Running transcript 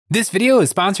This video is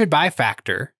sponsored by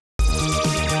Factor.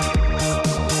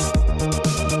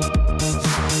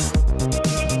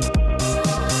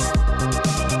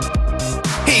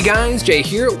 Hey guys, Jay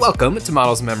here. Welcome to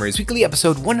Models and Memories Weekly,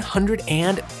 episode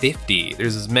 150.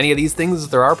 There's as many of these things as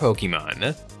there are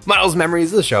Pokemon. Models and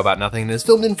Memories is a show about nothing and is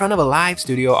filmed in front of a live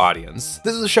studio audience.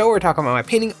 This is a show where I talk about my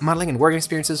painting, modeling, and working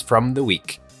experiences from the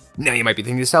week. Now you might be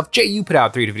thinking to yourself, Jay, you put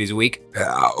out 3 videos a week.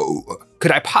 How?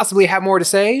 Could I possibly have more to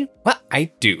say? Well,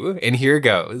 I do, and here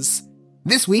goes.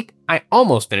 This week, I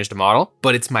almost finished a model,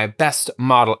 but it's my best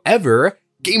model ever.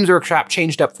 Games Workshop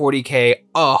changed up 40K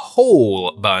a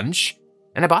whole bunch,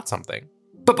 and I bought something.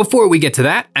 But before we get to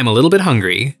that, I'm a little bit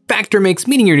hungry. Factor makes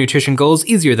meeting your nutrition goals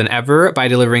easier than ever by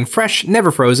delivering fresh,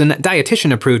 never frozen,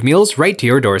 dietitian-approved meals right to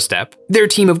your doorstep. Their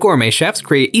team of gourmet chefs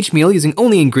create each meal using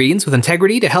only ingredients with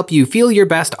integrity to help you feel your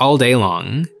best all day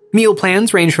long. Meal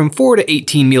plans range from 4 to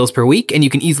 18 meals per week, and you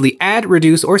can easily add,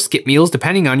 reduce, or skip meals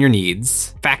depending on your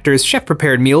needs. Factor's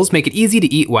chef-prepared meals make it easy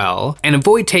to eat well, and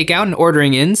avoid takeout and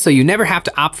ordering in so you never have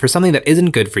to opt for something that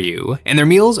isn't good for you, and their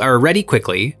meals are ready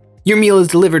quickly. Your meal is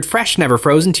delivered fresh, never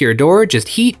frozen to your door, just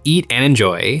heat, eat, and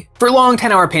enjoy. For long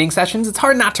 10-hour painting sessions, it's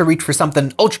hard not to reach for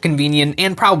something ultra convenient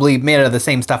and probably made out of the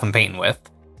same stuff I'm painting with.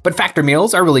 But Factor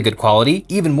meals are really good quality,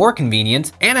 even more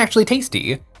convenient, and actually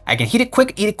tasty. I can heat it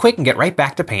quick, eat it quick, and get right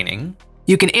back to painting.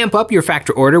 You can amp up your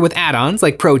Factor order with add-ons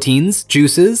like proteins,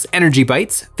 juices, energy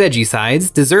bites, veggie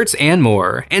sides, desserts, and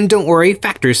more. And don't worry,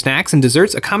 Factor snacks and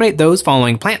desserts accommodate those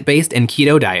following plant-based and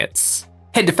keto diets.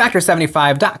 Head to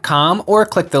Factor75.com or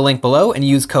click the link below and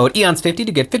use code EonsFifty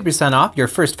to get 50% off your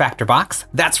first Factor box.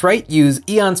 That's right, use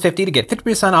EonsFifty to get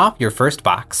 50% off your first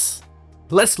box.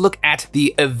 Let's look at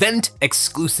the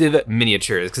event-exclusive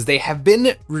miniatures, because they have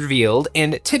been revealed,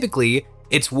 and typically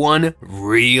it's one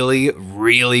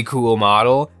really cool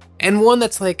model, and one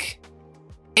that's like,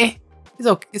 it's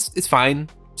okay, it's fine,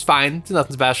 it's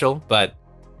nothing special, but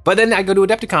then I go to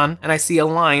Adepticon and I see a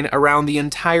line around the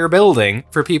entire building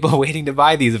for people waiting to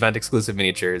buy these event-exclusive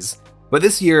miniatures. But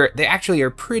this year, they actually are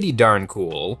pretty darn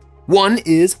cool. One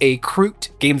is a Kroot.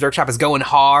 Games Workshop is going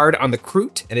hard on the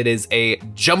Kroot, and it is a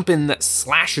jumpin',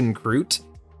 slashin' Kroot.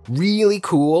 Really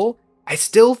cool. I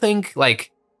still think,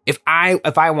 like, if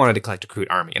I wanted to collect a Kroot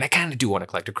army, and I kind of do want to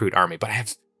collect a Kroot army, but I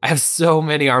have so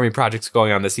many army projects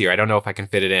going on this year, I don't know if I can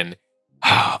fit it in.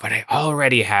 Oh, but I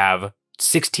already have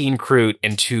 16 Kroot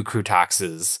and 2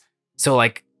 Codexes. So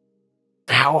like,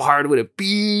 how hard would it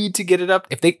be to get it up?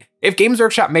 If Games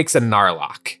Workshop makes a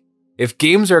Narlock, if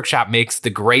Games Workshop makes the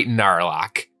great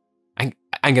Narlock, I'm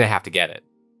gonna have to get it.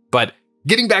 But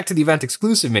getting back to the event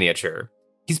exclusive miniature,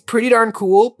 he's pretty darn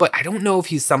cool, but I don't know if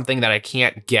he's something that I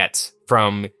can't get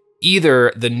from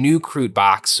either the new Kroot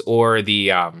box or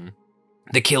the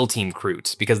Kill Team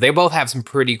Kroot, because they both have some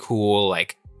pretty cool,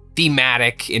 like,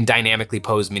 thematic and dynamically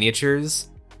posed miniatures.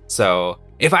 So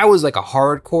if I was like a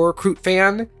hardcore Kroot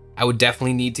fan, I would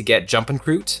definitely need to get Jumpin'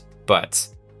 Kroot, but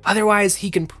otherwise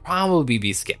he can probably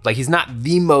be skipped. Like, he's not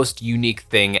the most unique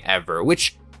thing ever,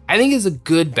 which I think is a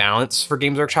good balance for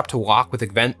Games Workshop to walk with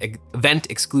event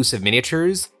exclusive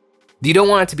miniatures. You don't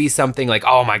want it to be something like,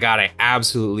 oh my God, I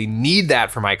absolutely need that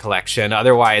for my collection,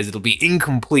 otherwise it'll be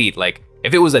incomplete. Like,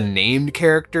 if it was a named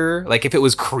character, like if it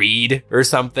was Creed or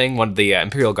something, one of the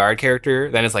Imperial Guard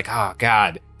character, then it's like, oh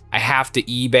God, I have to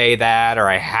eBay that, or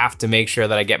I have to make sure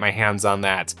that I get my hands on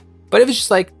that. But if it's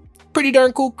just like, pretty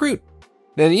darn cool Kroot,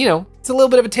 then, you know, it's a little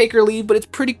bit of a take or leave, but it's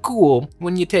pretty cool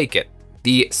when you take it.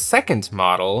 The second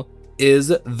model is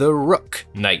the Rook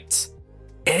Knight.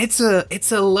 And it's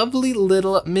a lovely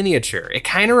little miniature. It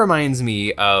kind of reminds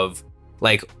me of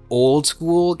like old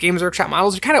school Games Workshop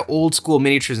models, or kind of old school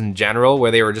miniatures in general, where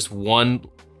they were just one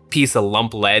piece of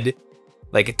lump lead.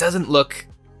 Like, it doesn't look,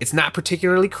 it's not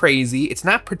particularly crazy, it's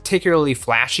not particularly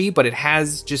flashy, but it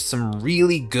has just some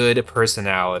really good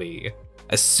personality.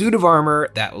 A suit of armor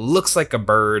that looks like a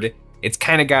bird. It's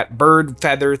kind of got bird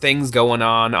feather things going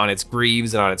on its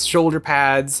greaves and on its shoulder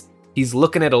pads. He's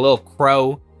looking at a little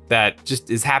crow that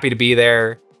just is happy to be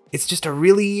there. It's just a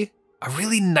really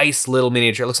nice little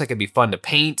miniature. It looks like it'd be fun to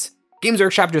paint. Games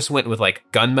Workshop just went with like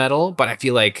gunmetal, but I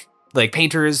feel like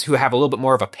painters who have a little bit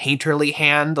more of a painterly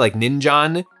hand, like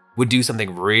Ninjon, would do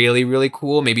something really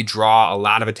cool. Maybe draw a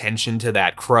lot of attention to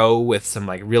that crow with some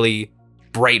like really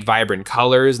bright, vibrant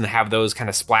colors and have those kind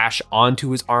of splash onto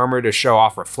his armor to show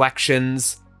off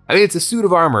reflections. I mean, it's a suit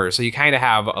of armor, so you kind of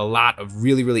have a lot of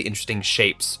really interesting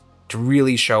shapes to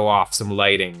really show off some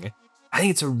lighting. I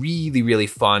think it's a really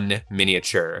fun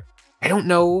miniature. I don't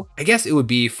know, I guess it would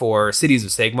be for Cities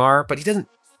of Sigmar, but he doesn't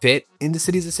fit into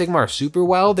Cities of Sigmar super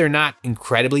well. They're not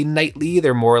incredibly knightly.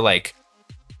 They're more like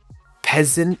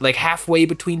peasant, like halfway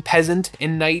between peasant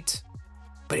and knight.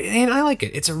 and I like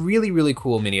it. It's a really, really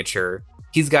cool miniature.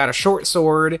 He's got a short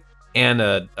sword and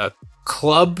a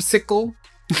club sickle,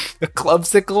 a club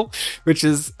sickle, which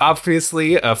is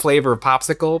obviously a flavor of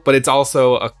popsicle, but it's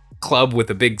also a club with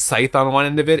a big scythe on one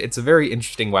end of it. It's a very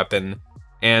interesting weapon.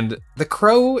 And the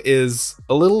crow is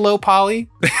a little low poly.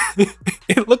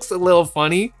 It looks a little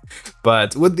funny,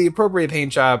 but with the appropriate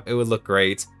paint job, it would look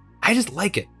great. I just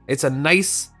like it. It's a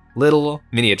nice little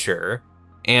miniature,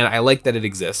 and I like that it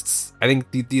exists. I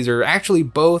think these are actually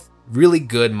both really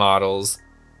good models,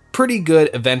 pretty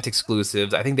good event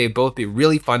exclusives. I think they'd both be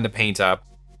really fun to paint up,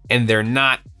 and they're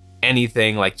not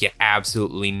anything like you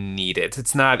absolutely need it.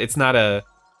 It's not a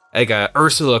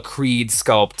Ursula Creed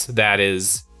sculpt that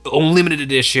is limited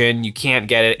edition, you can't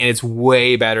get it, and it's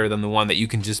way better than the one that you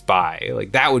can just buy.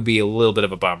 Like, that would be a little bit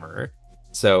of a bummer.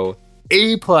 So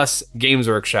A+ Games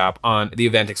Workshop on the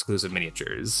event exclusive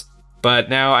miniatures. But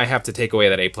now I have to take away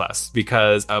that A+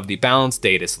 because of the balanced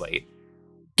data slate.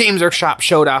 Games Workshop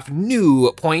showed off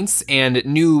new points and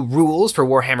new rules for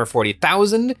Warhammer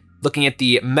 40,000. Looking at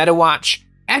the meta watch,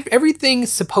 everything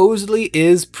supposedly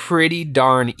is pretty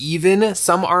darn even.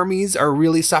 Some armies are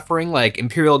really suffering, like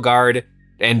Imperial Guard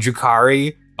and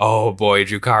Drukhari. Oh boy,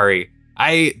 Drukhari.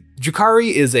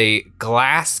 Drukhari is a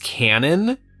glass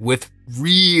cannon with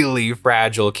really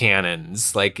fragile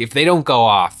cannons. Like, if they don't go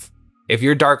off, if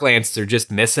your Dark Lances are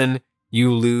just missing,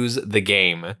 you lose the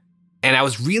game. And I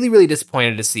was really, really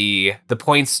disappointed to see the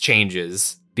points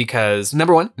changes because,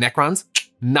 number one, Necrons,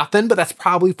 nothing, but that's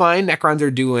probably fine. Necrons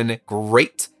are doing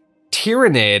great.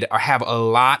 Tyrannid have a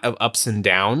lot of ups and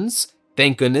downs.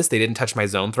 Thank goodness they didn't touch my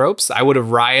Zoanthropes. I would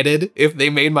have rioted if they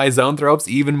made my Zoanthropes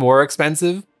even more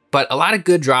expensive. But a lot of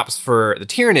good drops for the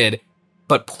Tyrannid,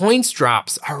 but points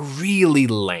drops are really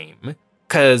lame.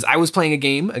 Because I was playing a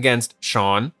game against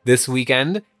Sean this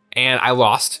weekend, and I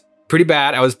lost pretty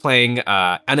bad. I was playing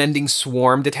Unending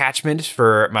Swarm detachment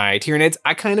for my Tyrannids.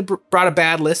 I kind of brought a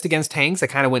bad list against tanks. I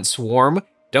kind of went Swarm.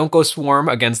 Don't go Swarm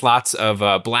against lots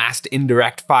of Blast,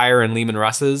 Indirect Fire, and Leman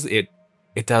Russes. It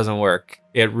doesn't work.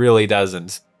 It really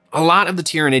doesn't. A lot of the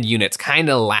Tyrannid units kind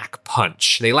of lack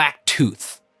punch. They lack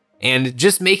tooth. And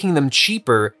just making them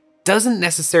cheaper doesn't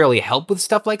necessarily help with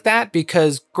stuff like that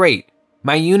because, great,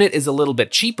 my unit is a little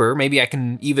bit cheaper. Maybe I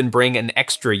can even bring an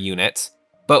extra unit,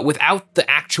 but without the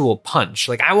actual punch.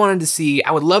 Like, I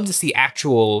would love to see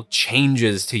actual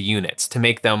changes to units to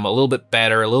make them a little bit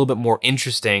better, a little bit more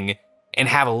interesting, and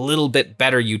have a little bit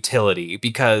better utility,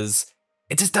 because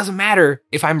it just doesn't matter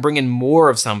if I'm bringing more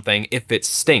of something if it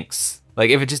stinks. Like,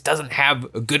 if it just doesn't have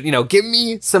a good, give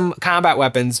me some combat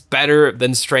weapons better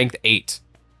than strength 8.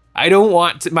 I don't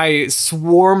want my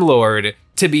Swarm Lord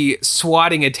to be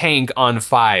swatting a tank on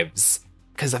 5s,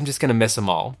 because I'm just gonna miss them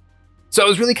all. So I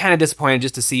was really kind of disappointed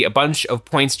just to see a bunch of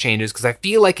points changes, because I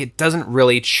feel like it doesn't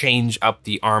really change up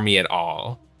the army at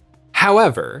all.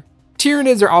 However,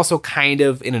 Tyranids are also kind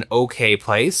of in an okay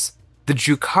place. The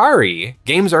Drukhari,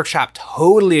 Games Workshop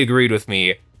totally agreed with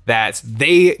me that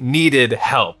they needed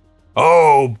help.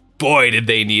 Oh boy, did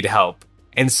they need help.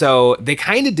 And so they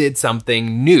kind of did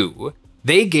something new.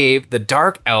 They gave the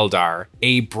Dark Eldar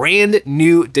a brand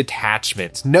new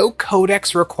detachment, no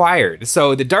codex required.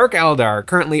 So the Dark Eldar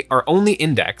currently are only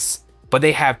index, but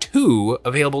they have 2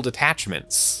 available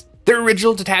detachments. Their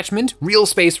original detachment, Real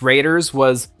Space Raiders,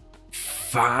 was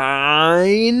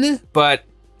fine, but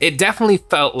it definitely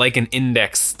felt like an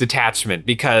index detachment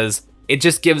because it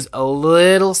just gives a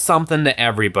little something to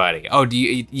everybody. Oh,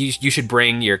 you should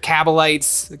bring your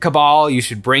Cabalites Cabal, you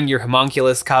should bring your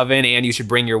Homunculus Coven, and you should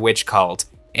bring your Witch Cult.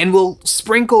 And we'll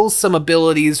sprinkle some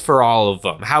abilities for all of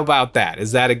them. How about that?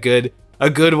 Is that a good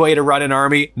way to run an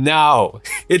army? No,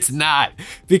 it's not,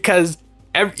 because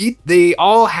they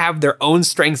all have their own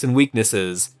strengths and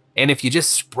weaknesses. And if you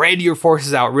just spread your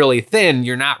forces out really thin,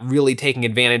 you're not really taking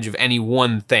advantage of any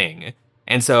one thing.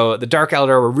 And so the Dark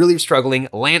Eldar were really struggling.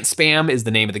 Lance spam is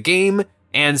the name of the game.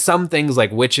 And some things like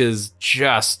witches,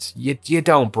 you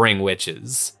don't bring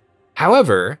witches.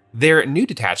 However, their new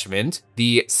detachment,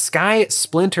 the Sky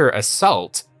Splinter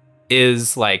Assault,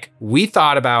 is like, we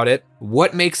thought about it.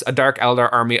 What makes a Dark Eldar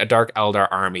army a Dark Eldar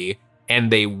army?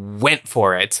 And they went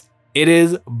for it. It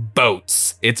is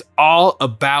boats. It's all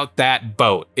about that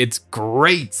boat. It's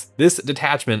great. This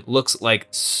detachment looks like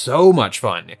so much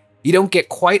fun. You don't get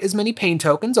quite as many pain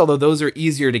tokens, although those are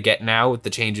easier to get now with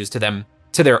the changes to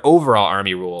their overall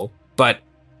army rule. But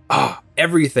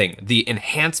everything, the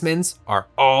enhancements are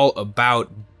all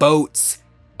about boats.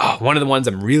 One of the ones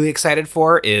I'm really excited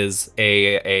for is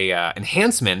a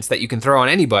enhancement that you can throw on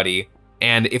anybody.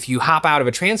 And if you hop out of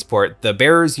a transport, the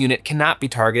bearer's unit cannot be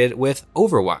targeted with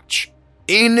Overwatch.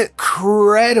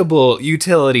 Incredible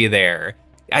utility there.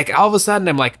 Like all of a sudden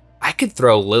I'm like, I could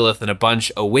throw Lilith and a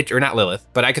bunch of or not Lilith,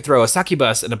 but I could throw a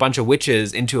succubus and a bunch of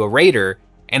witches into a raider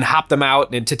and hop them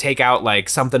out and to take out like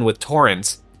something with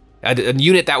torrents, a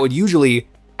unit that would usually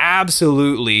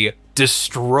absolutely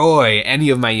destroy any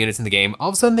of my units in the game. All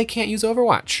of a sudden they can't use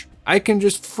Overwatch. I can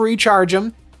just free charge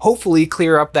them, hopefully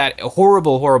clear up that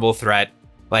horrible threat.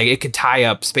 Like it could tie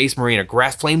up Space Marine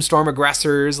Flamestorm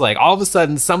aggressors, like all of a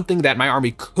sudden something that my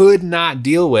army could not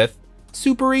deal with,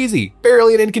 super easy,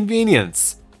 barely an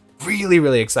inconvenience.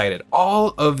 Really excited.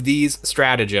 All of these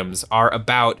stratagems are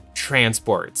about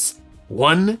transports.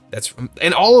 And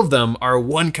all of them are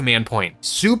 1 command point,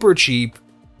 super cheap.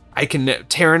 I can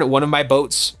turn one of my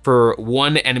boats for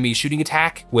 1 enemy shooting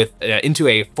attack with into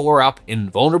a 4-up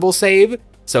invulnerable save.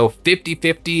 So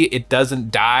 50-50, it doesn't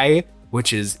die,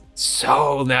 which is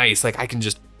so nice. Like I can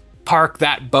just park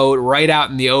that boat right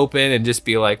out in the open and just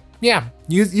be like, yeah,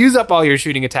 use up all your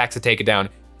shooting attacks to take it down.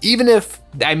 Even if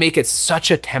I make it such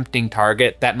a tempting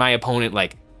target that my opponent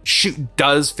like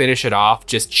does finish it off,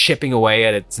 just chipping away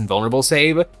at its invulnerable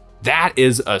save, that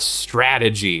is a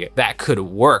strategy that could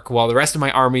work while the rest of my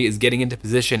army is getting into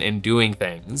position and doing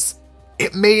things.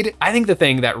 I think the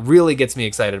thing that really gets me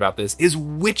excited about this is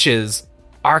witches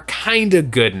are kinda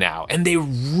good now, and they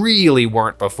really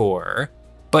weren't before.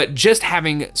 But just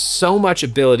having so much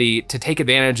ability to take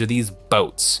advantage of these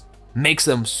boats makes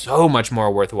them so much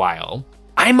more worthwhile.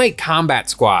 I might combat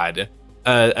squad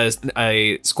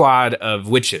a squad of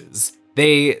witches.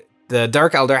 The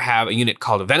Dark Eldar have a unit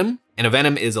called a Venom, and a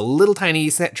Venom is a little tiny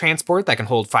transport that can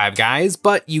hold 5 guys,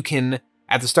 but you can,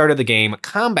 at the start of the game,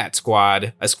 combat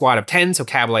a squad of 10, so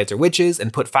Cabalites or witches,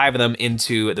 and put 5 of them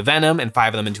into the Venom and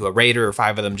 5 of them into a Raider, or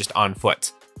 5 of them just on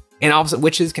foot. And all of a sudden,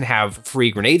 witches can have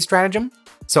free grenade stratagem.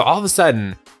 So all of a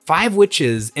sudden, 5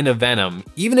 witches in a Venom,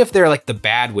 even if they're like the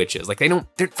bad witches, like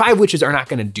 5 witches are not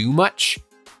gonna do much,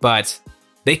 but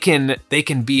they can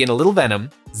be in a little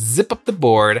Venom, zip up the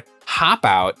board, hop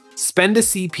out, spend a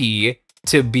CP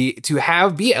to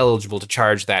be eligible to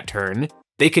charge that turn.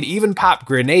 They could even pop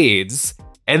grenades,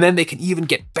 and then they can even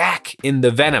get back in the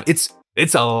Venom. It's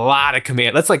a lot of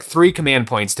command. That's like 3 command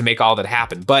points to make all that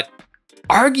happen, but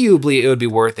arguably it would be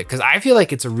worth it, because I feel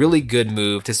like it's a really good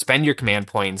move to spend your command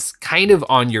points kind of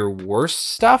on your worst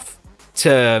stuff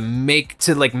to make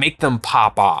them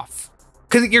pop off.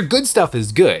 Because your good stuff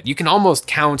is good. You can almost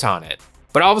count on it.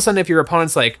 But all of a sudden, if your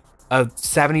opponent's like a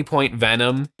 70-point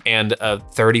Venom and a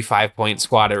 35-point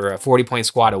squad or a 40-point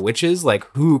squad of witches, like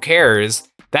who cares?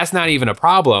 That's not even a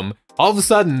problem. All of a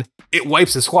sudden, it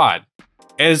wipes a squad.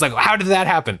 And it's like, how did that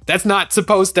happen? That's not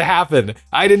supposed to happen.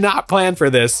 I did not plan for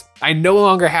this. I no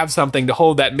longer have something to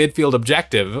hold that midfield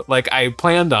objective like I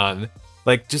planned on.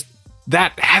 Like just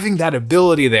that, having that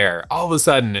ability there, all of a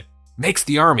sudden makes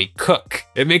the army cook.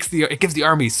 It gives the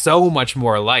army so much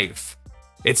more life.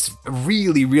 It's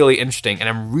really interesting, and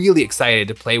I'm really excited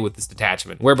to play with this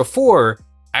detachment. Where before,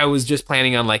 I was just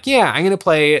planning on like, yeah, I'm gonna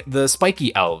play the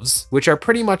spiky elves, which are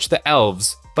pretty much the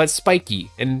elves, but spiky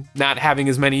and not having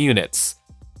as many units.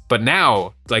 But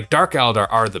now, like Dark Eldar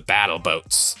are the battle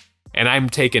boats, and I'm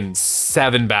taking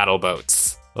 7 battle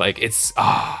boats. Like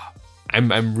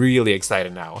I'm really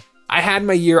excited now. I had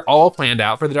my year all planned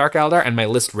out for the Dark Eldar and my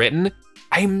list written.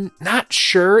 I'm not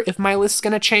sure if my list's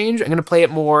gonna change. I'm gonna play it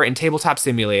more in Tabletop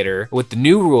Simulator with the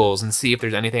new rules and see if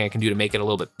there's anything I can do to make it a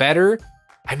little bit better.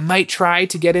 I might try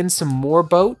to get in some more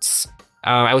boats.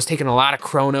 I was taking a lot of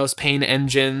Chronos Pain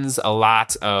engines, a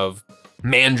lot of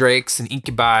Mandrakes and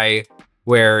Incubi,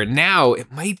 where now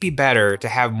it might be better to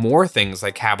have more things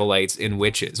like Cabalites and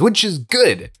Witches, which is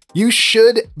good. You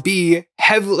should be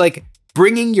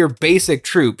bringing your basic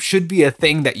troop should be a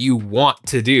thing that you want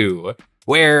to do.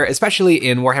 Where, especially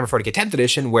in Warhammer 40k 10th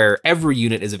edition, where every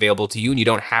unit is available to you and you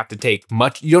don't have to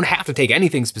take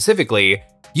anything specifically.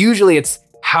 Usually it's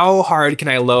how hard can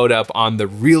I load up on the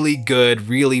really good,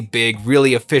 really big,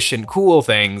 really efficient, cool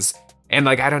things. And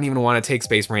like, I don't even want to take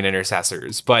Space Marine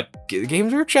Intercessors, but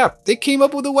Games Workshop, they came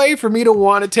up with a way for me to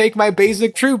want to take my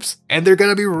basic troops, and they're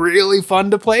gonna be really fun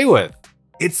to play with.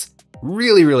 It's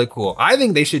really cool. I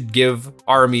think they should give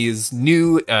armies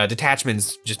new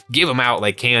detachments, just give them out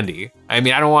like candy. I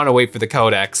mean, I don't want to wait for the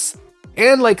Codex.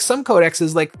 And like some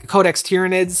codexes, like Codex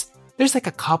Tyranids, there's like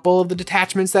a couple of the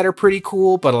detachments that are pretty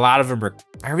cool, but a lot of them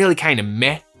are really kind of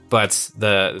meh. But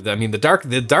the Dark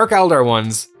Eldar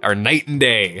ones are night and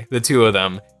day, the 2 of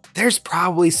them. There's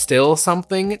probably still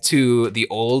something to the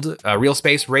old Real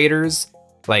Space Raiders,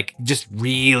 like just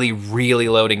really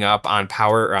loading up on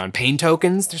power or on pain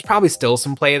tokens. There's probably still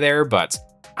some play there, but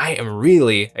I am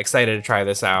really excited to try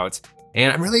this out.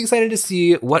 And I'm really excited to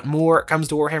see what more comes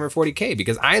to Warhammer 40k,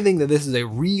 because I think that this is a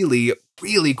really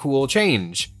cool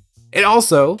change. It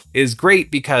also is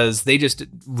great because they just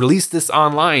released this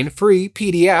online, free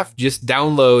PDF. Just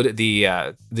download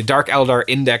the Dark Eldar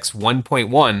Index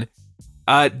 1.1.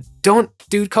 Don't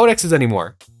do codexes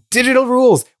anymore. Digital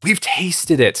rules. We've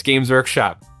tasted it, Games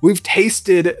Workshop. We've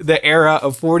tasted the era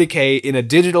of 40K in a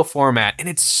digital format, and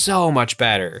it's so much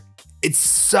better. It's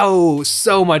so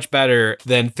much better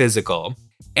than physical.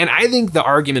 And I think the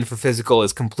argument for physical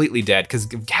is completely dead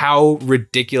because of how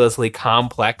ridiculously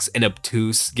complex and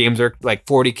obtuse games are like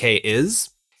 40K is.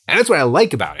 And that's what I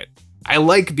like about it. I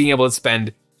like being able to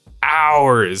spend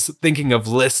hours thinking of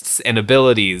lists and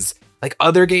abilities. Like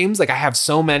other games, like I have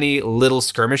so many little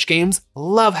skirmish games,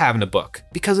 love having a book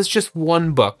because it's just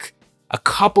one book, a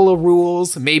couple of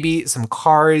rules, maybe some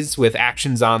cards with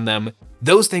actions on them.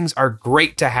 Those things are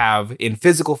great to have in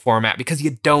physical format because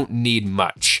you don't need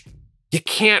much. You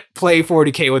can't play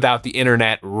 40K without the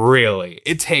internet, really.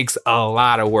 It takes a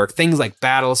lot of work. Things like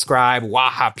Battlescribe,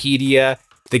 Wahapedia,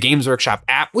 the Games Workshop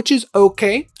app, which is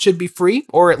okay, should be free,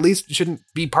 or at least shouldn't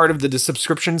be part of the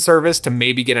subscription service to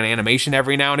maybe get an animation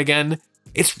every now and again.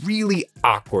 It's really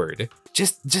awkward.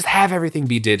 Just have everything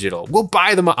be digital. We'll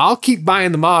buy them. I'll keep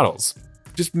buying the models.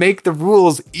 Just make the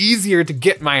rules easier to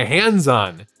get my hands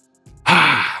on.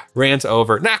 Rant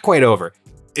over, not quite over.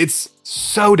 It's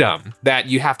so dumb that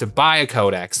you have to buy a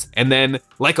codex and then,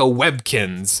 like a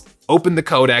Webkins, open the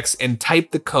codex and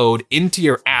type the code into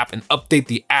your app and update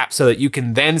the app so that you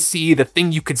can then see the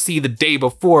thing you could see the day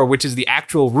before, which is the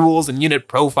actual rules and unit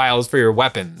profiles for your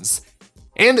weapons.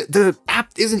 And the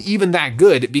app isn't even that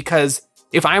good because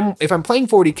if I'm playing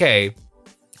 40K,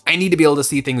 I need to be able to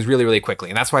see things really quickly.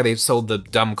 And that's why they've sold the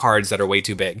dumb cards that are way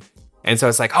too big. And so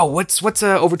it's like, oh, what's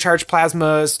overcharged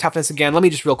plasma's toughness again? Let me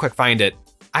just real quick find it.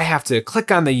 I have to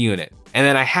click on the unit, and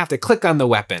then I have to click on the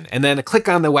weapon, and then click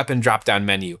on the weapon drop-down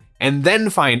menu, and then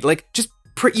find, like,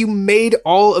 you made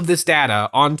all of this data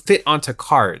fit onto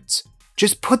cards.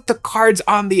 Just put the cards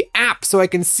on the app so I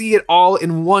can see it all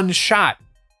in one shot.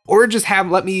 Or just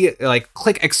let me like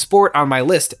click export on my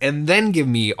list and then give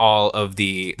me all of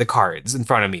the cards in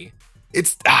front of me.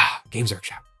 It's, Games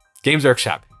Workshop. Games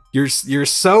Workshop. You're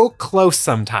so close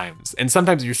sometimes, and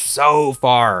sometimes you're so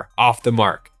far off the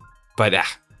mark. But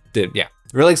yeah,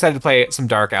 really excited to play some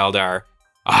Dark Eldar.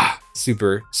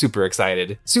 Super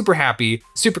excited, super happy,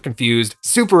 super confused,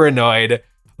 super annoyed,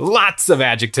 lots of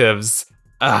adjectives.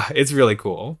 It's really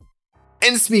cool.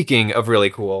 And speaking of really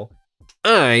cool,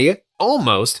 I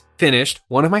almost finished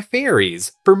one of my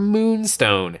fairies for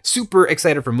Moonstone. Super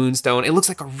excited for Moonstone. It looks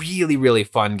like a really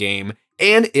fun game.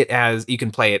 And you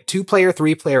can play it 2-player,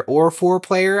 3-player, or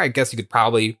 4-player. I guess you could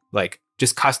probably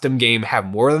just custom game have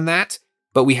more than that.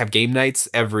 But we have game nights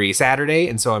every Saturday,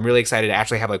 and so I'm really excited to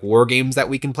actually have war games that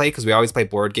we can play because we always play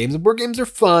board games, and board games are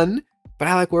fun, but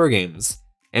I like war games.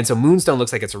 And so Moonstone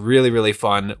looks like it's a really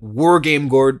fun war game,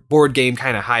 board game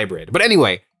kind of hybrid. But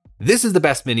anyway, this is the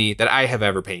best mini that I have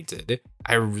ever painted.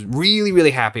 I'm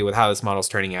really happy with how this model's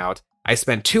turning out. I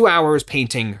spent 2 hours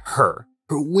painting her.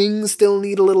 Her wings still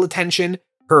need a little attention.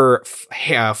 Her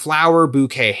flower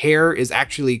bouquet hair is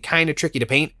actually kind of tricky to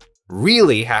paint.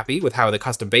 Really happy with how the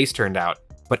custom base turned out,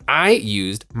 but I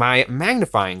used my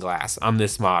magnifying glass on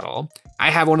this model.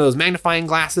 I have one of those magnifying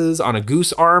glasses on a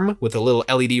goose arm with a little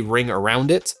LED ring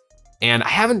around it, and I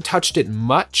haven't touched it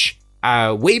much.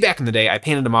 Way back in the day, I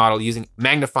painted a model using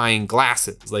magnifying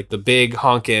glasses, like the big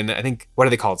honkin', I think, what are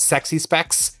they called? Sexy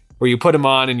specs, where you put them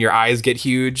on and your eyes get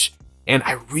huge. And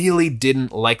I really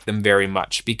didn't like them very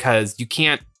much because you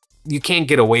can't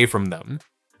get away from them.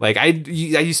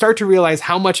 You start to realize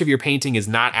how much of your painting is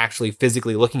not actually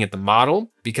physically looking at the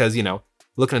model because,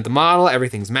 looking at the model,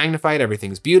 everything's magnified,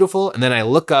 everything's beautiful. And then I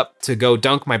look up to go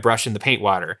dunk my brush in the paint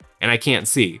water and I can't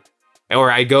see.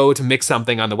 Or I go to mix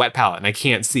something on the wet palette and I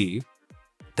can't see.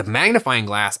 The magnifying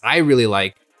glass I really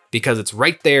like because it's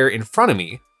right there in front of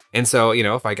me. And so,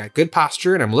 if I got good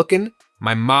posture and I'm looking,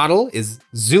 my model is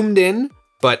zoomed in,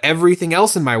 but everything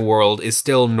else in my world is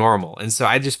still normal. And so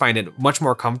I just find it much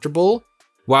more comfortable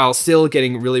while still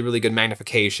getting really good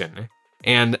magnification.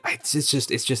 And it's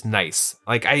just nice.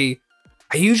 I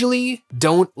usually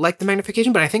don't like the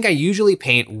magnification, but I think I usually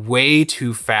paint way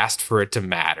too fast for it to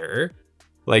matter.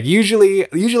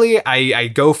 Usually I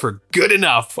go for good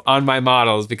enough on my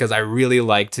models because I really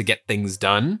like to get things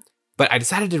done. But I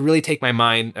decided to really take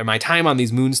my time on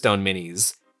these Moonstone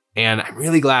minis. And I'm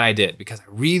really glad I did because I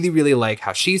really like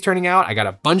how she's turning out. I got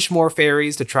a bunch more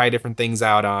fairies to try different things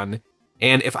out on.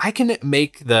 And if I can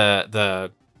make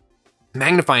the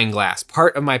magnifying glass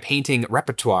part of my painting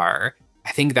repertoire,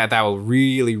 I think that will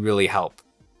really help.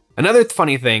 Another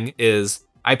funny thing is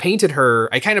I painted her,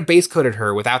 I kind of base coated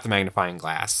her without the magnifying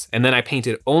glass, and then I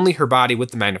painted only her body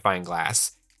with the magnifying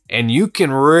glass. and you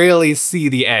can really see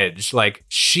the edge. Like,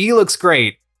 she looks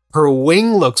great. Her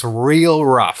wing looks real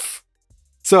rough.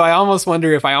 So I almost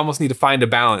wonder if I almost need to find a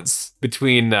balance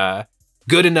between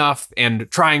good enough and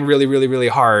trying really, really, really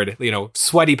hard, you know,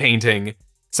 sweaty painting,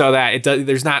 so that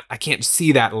I can't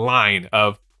see that line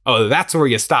of, oh, that's where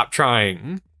you stop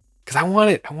trying. Because I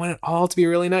want it all to be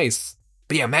really nice.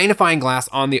 But yeah, magnifying glass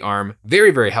on the arm,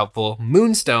 very, very helpful.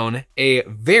 Moonstone, a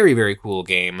very, very cool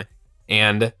game.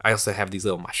 And I also have these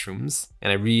little mushrooms,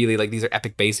 and I really like, these are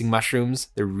epic basing mushrooms.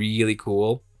 They're really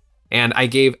cool. And I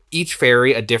gave each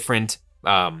fairy a different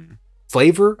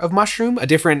flavor of mushroom, a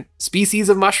different species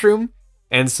of mushroom.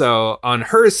 And so on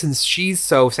hers, since she's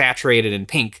so saturated in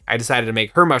pink, I decided to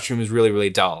make her mushrooms really, really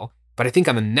dull. But I think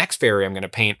on the next fairy I'm gonna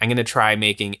paint, I'm gonna try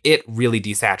making it really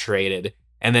desaturated,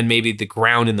 and then maybe the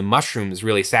ground in the mushroom is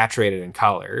really saturated in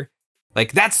color.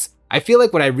 Like, I feel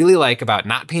like what I really like about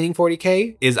not painting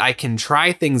 40K is I can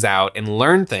try things out and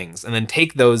learn things, and then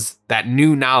take that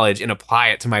new knowledge and apply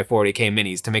it to my 40K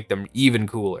minis to make them even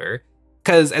cooler.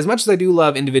 Because as much as I do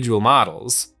love individual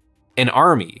models, an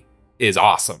army is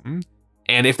awesome.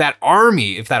 And if that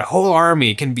whole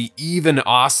army can be even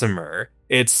awesomer,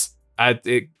 it's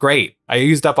great. I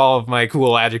used up all of my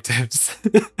cool adjectives.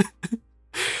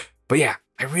 But yeah,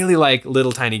 I really like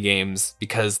little tiny games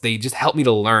because they just help me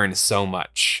to learn so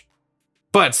much.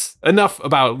 But enough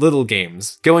about little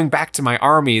games. Going back to my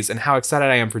armies and how excited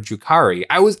I am for Drukhari,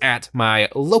 I was at my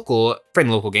local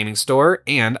gaming store,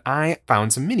 and I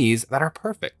found some minis that are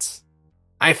perfect.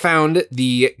 I found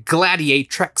the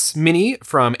Gladiatrix mini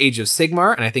from Age of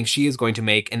Sigmar, and I think she is going to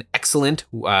make an excellent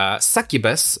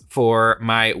succubus for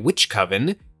my witch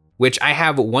coven, which I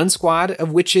have one squad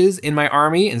of witches in my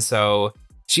army, and so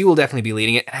she will definitely be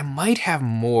leading it. And I might have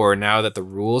more now that the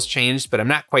rules changed, but I'm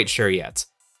not quite sure yet.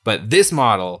 But this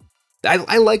model,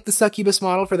 I like the succubus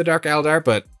model for the Dark Eldar,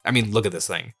 but I mean, look at this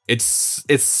thing. It's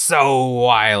so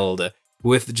wild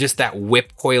with just that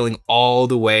whip coiling all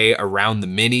the way around the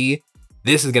mini.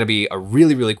 This is gonna be a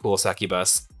really, really cool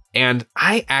succubus. And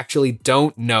I actually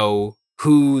don't know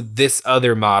who this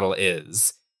other model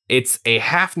is. It's a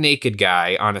half naked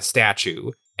guy on a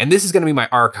statue. And this is gonna be my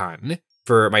Archon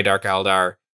for my Dark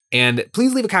Eldar. And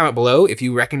please leave a comment below if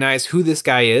you recognize who this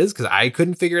guy is, because I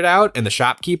couldn't figure it out and the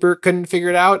shopkeeper couldn't figure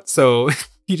it out. So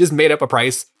he just made up a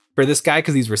price for this guy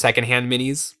because these were secondhand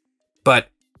minis. But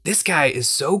this guy is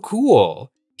so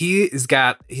cool. He's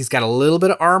got a little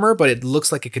bit of armor, but it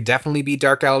looks like it could definitely be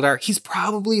Dark Eldar. He's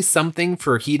probably something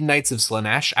for Hedonites of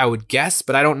Slaanesh, I would guess,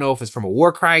 but I don't know if it's from a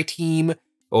Warcry team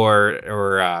or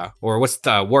what's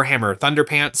the Warhammer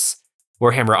Thunderpants,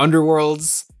 Warhammer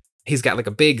Underworlds. He's got like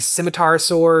a big scimitar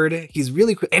sword. He's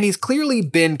really cool, and he's clearly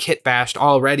been kit bashed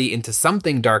already into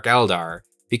something Dark Eldar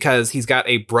because he's brought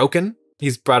a broken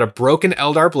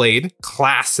Eldar blade,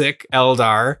 classic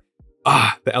Eldar.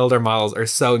 The Eldar models are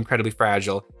so incredibly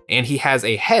fragile. And he has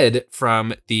a head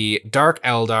from the Dark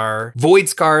Eldar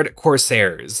Void-Scarred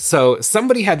Corsairs. So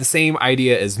somebody had the same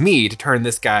idea as me to turn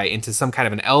this guy into some kind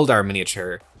of an Eldar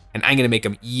miniature, and I'm gonna make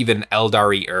him even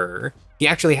Eldar-y-er. He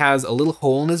actually has a little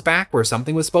hole in his back where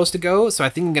something was supposed to go, so I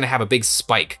think I'm gonna have a big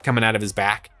spike coming out of his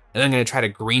back, and then I'm gonna try to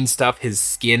green stuff his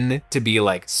skin to be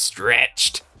like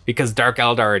stretched, because Dark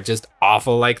Eldar are just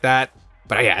awful like that.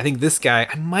 But yeah, I think this guy,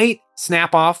 I might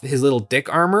snap off his little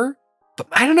dick armor, but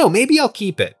I don't know, maybe I'll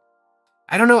keep it.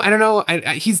 I don't know.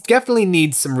 He's definitely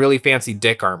needs some really fancy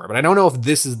dick armor, but I don't know if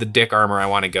this is the dick armor I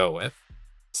want to go with.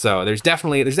 So there's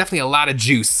definitely a lot of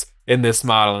juice in this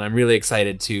model, and I'm really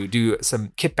excited to do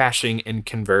some kit bashing and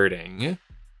converting.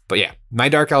 But yeah, my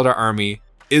Dark Eldar army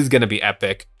is gonna be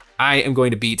epic. I am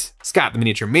going to beat Scott the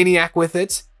Miniature Maniac with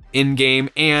it, in game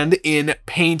and in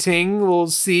painting. We'll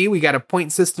see, we got a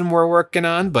point system we're working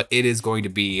on, but it is going to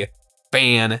be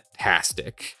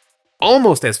fantastic.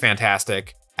 Almost as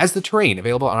fantastic as the terrain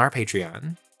available on our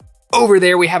Patreon. Over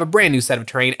there, we have a brand new set of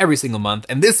terrain every single month,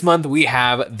 and this month we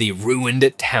have the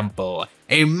Ruined Temple,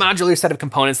 a modular set of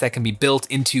components that can be built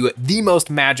into the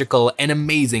most magical and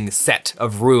amazing set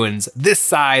of ruins this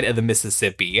side of the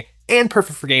Mississippi, and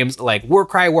perfect for games like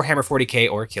Warcry, Warhammer 40K,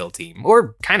 or Kill Team,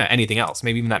 or kinda anything else,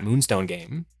 maybe even that Moonstone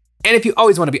game. And if you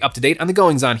always want to be up to date on the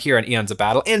goings on here on Eons of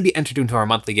Battle and be entered into our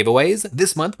monthly giveaways,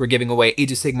 this month we're giving away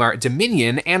Age of Sigmar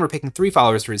Dominion, and we're picking 3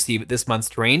 followers to receive this month's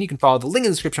terrain. You can follow the link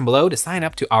in the description below to sign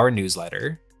up to our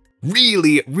newsletter.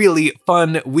 Really, really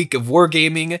fun week of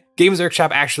wargaming. Games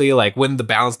Workshop actually, like when the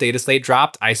balanced data slate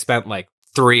dropped, I spent like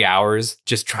 3 hours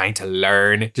just trying to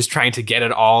learn, just trying to get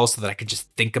it all so that I could just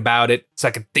think about it, so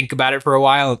I could think about it for a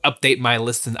while and update my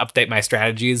lists and update my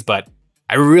strategies. But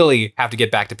I really have to get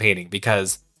back to painting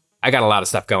because I got a lot of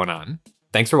stuff going on.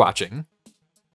 Thanks for watching.